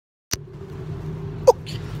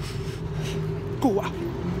gå.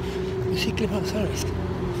 Cykla på en service.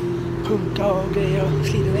 Punka och grejer och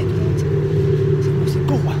slida väck. Så jag måste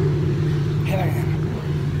gå hela vägen.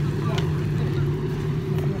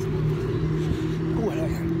 Gå hela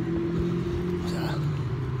vägen.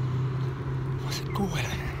 Måste gå hela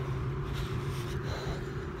vägen.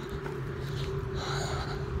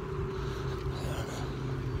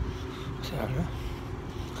 Så här nu.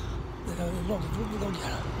 Det är en vlogg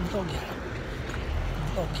här.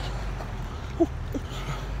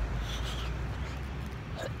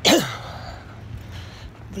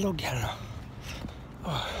 Vlogg här då.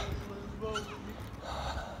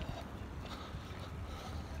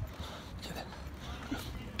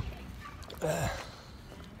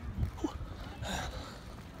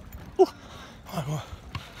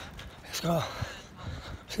 Jag ska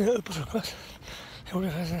se upp på frukost. Jag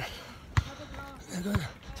gjorde förresten.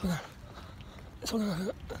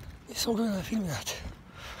 Såg den här filmen i natt.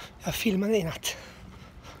 Jag filmade i natt.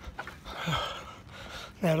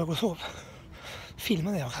 När jag låg och sov.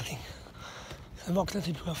 Filmade jag allting. Sen vaknade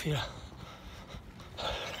typ klockan 4.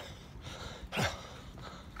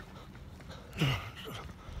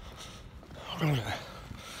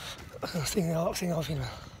 Och sen stängde jag av filmen.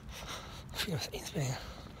 Filminspelningen.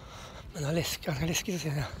 Men det var läskigt att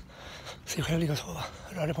se. Så jag själv ligga och sova.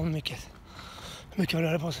 Jag rörde på mig mycket. Mycket jag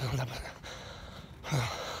rörde på sig. På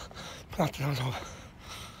natten när han sov.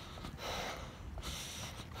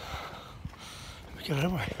 Mycket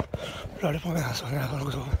jag rörde på mig alltså när jag låg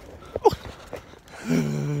och sov.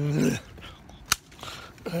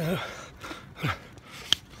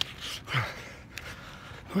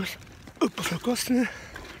 Upp på frukosten.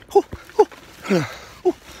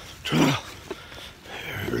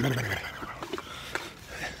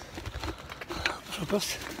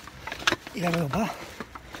 Frukost. Jag vill jobba.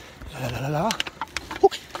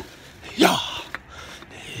 Ja.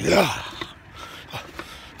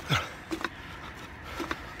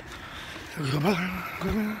 Jag vill jobba.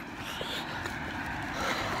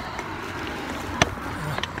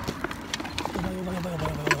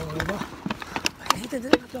 Jobba. Jag hittar inte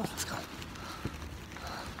den glasflaskan.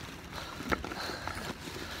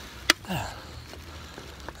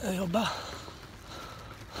 Där. Jobba.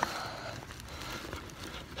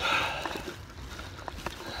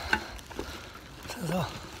 Sen så.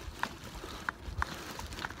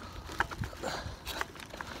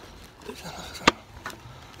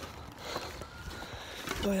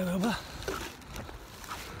 Då jag jobba.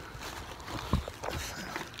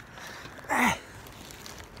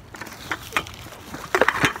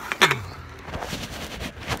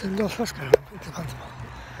 En glasflaska, inte pant på.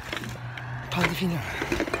 Pant i fingrarna.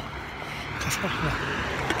 Kasparterna.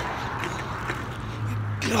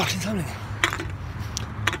 Glasinsamling.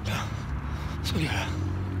 Ja, så gör jag.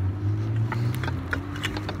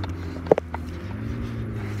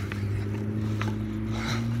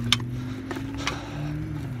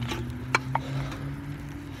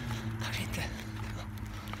 Kanske inte.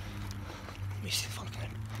 Mysigt folk här.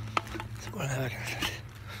 Så går den här vägen.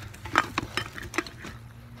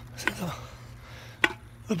 Sen så.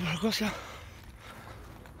 Upp på frukost, ja.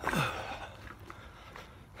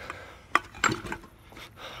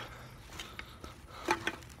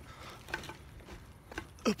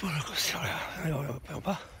 Upp på frukost, ja. Jag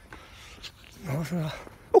jobbar. Ja, så där.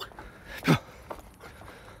 Ja.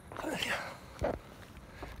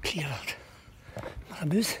 Kliar allt. Massa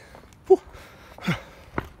bus.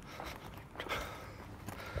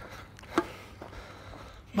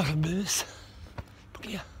 Massa bus. På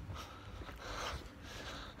G.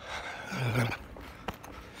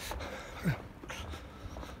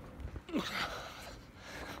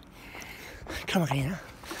 Krammarina.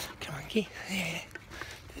 Krammarki.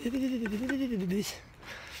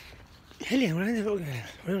 Helgen, vad är det?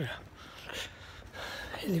 Vad gjorde jag?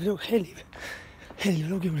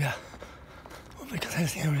 Helgvlogg gjorde jag. Och veckans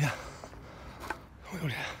hälsningar gjorde jag. Vad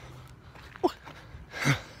gjorde jag?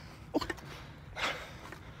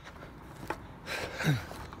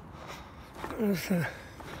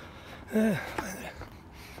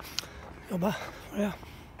 Jobba, var jag.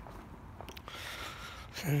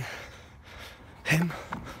 Sen hem,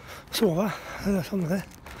 sova, jag somnade.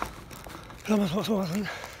 Sova sen.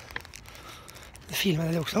 Det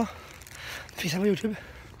filmade jag också. Det finns här på YouTube.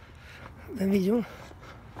 Den videon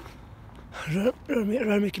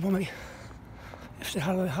rör mycket på mig. Efter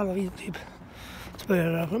halva videon typ. Så börjar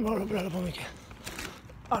jag röra på mycket.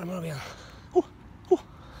 Armar och ben.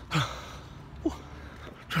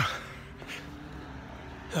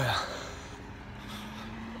 Ja, ja.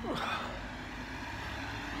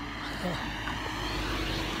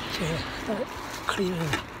 Se, där kliver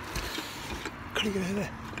det.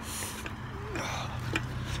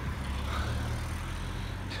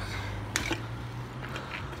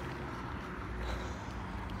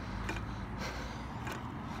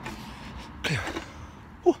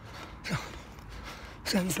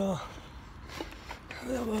 sen så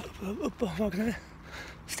jag var uppe och vaknade,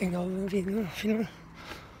 stängde av filmen,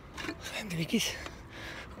 så hem till Vickis,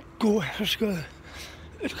 gå, först ska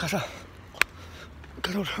utkassa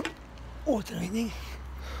återvinning,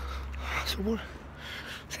 sopor,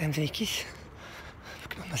 sen hem till Vickis,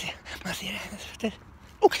 man ser hennes fötter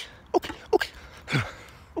och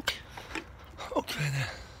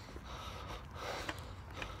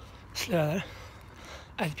slödar,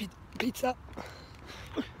 äter pizza.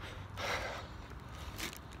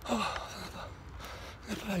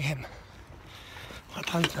 Jag är på väg hem. Jag har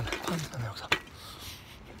panten med också.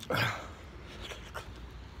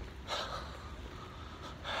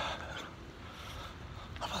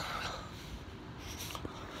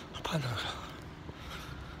 Panten också.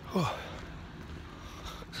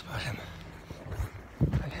 Så bara hem.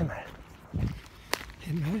 Hem här.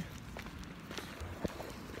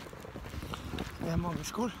 Jag har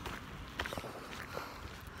mageskor.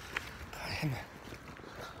 Hem.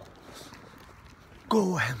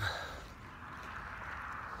 Gå hem.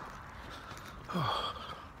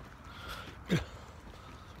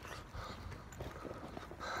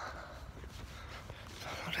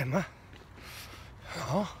 Hemma.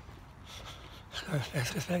 Ja. Jag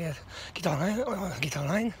ska spela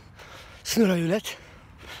gitarrline. Snurra hjulet.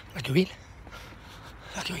 Lackbil.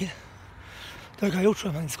 Det har jag gjort så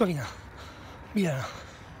att man inte ska vinna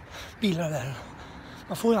bilar där.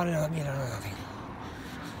 Man får ju aldrig några bilar eller någonting.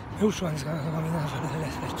 Jag har gjort så att man ska vinna för det är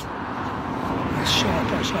lätt.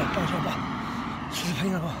 Köpa. Så det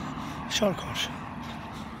pengar på körkort.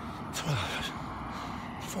 För att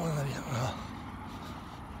få den där bilen. Ja.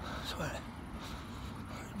 Så är det.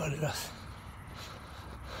 Det bara luras.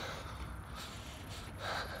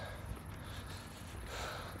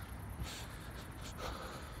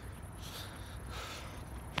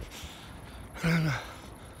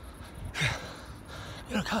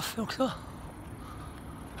 Göra kaffe också.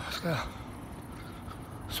 Jag ska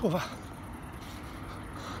sova.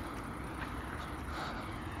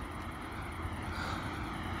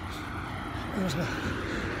 Jag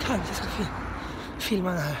kanske ska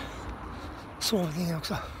filma den här sovningen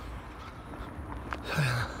också.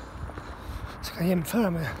 Så jag kan jämföra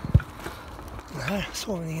med den här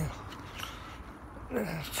sovningen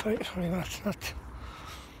för i natt.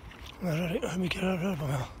 Hur mycket jag rör på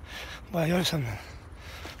mig och vad jag gör i sömnen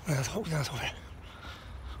när jag sover.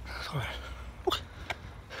 Och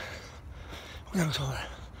när jag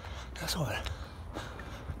sover.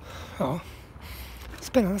 Ja,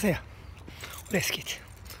 spännande att se. Och läskigt.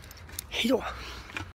 Hej då!